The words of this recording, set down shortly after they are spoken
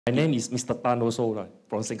My name is Mr. Tan also,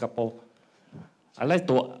 from Singapore. I'd like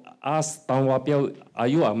to ask Tan Piow, are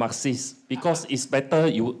you a Marxist? Because it's better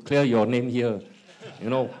you clear your name here. You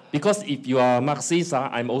know, because if you are Marxist,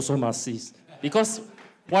 I'm also Marxist. Because,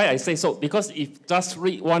 why I say so? Because if just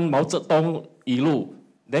read one Mao Zedong 语录,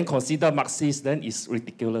 then consider Marxist, then it's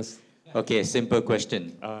ridiculous. Okay, simple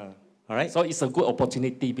question. All right. So it's a good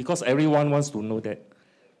opportunity because everyone wants to know that.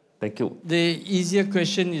 Thank you. The easier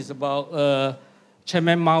question is about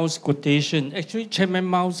Chairman Mao's quotation. Actually, Chairman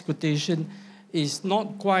Mao's quotation is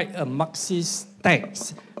not quite a Marxist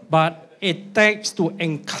text, but a text to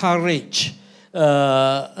encourage party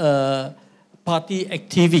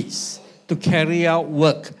activists to carry out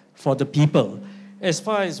work for the people. As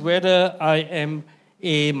far as whether I am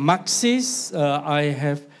a Marxist, I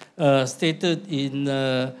have stated in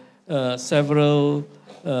several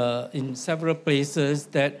places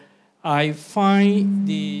that I find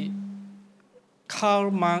the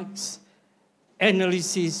Karl Marx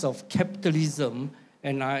analysis of capitalism,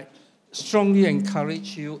 and I strongly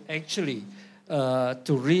encourage you actually to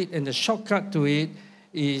read, and the shortcut to it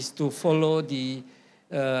is to follow the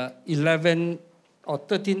 11 or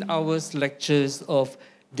 13 hours lectures of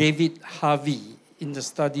David Harvey in the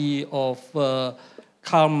study of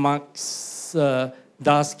Karl Marx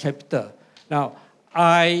Das Kapital. Now,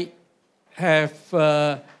 I have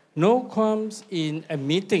no qualms in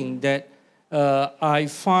admitting that I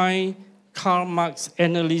find Karl Marx's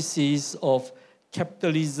analysis of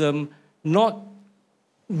capitalism not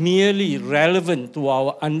merely relevant to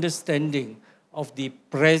our understanding of the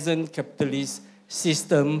present capitalist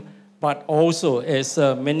system, but also, as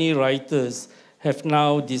many writers have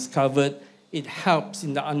now discovered, it helps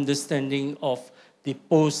in the understanding of the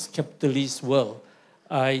post-capitalist world.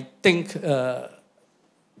 I think the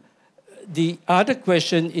other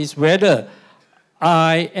question is whether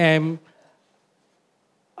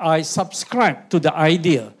I subscribe to the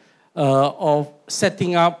idea of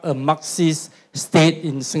setting up a Marxist state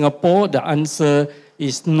in Singapore. The answer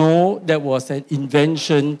is no. That was an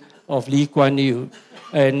invention of Lee Kuan Yew.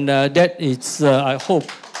 And that is, I hope,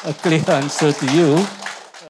 a clear answer to you.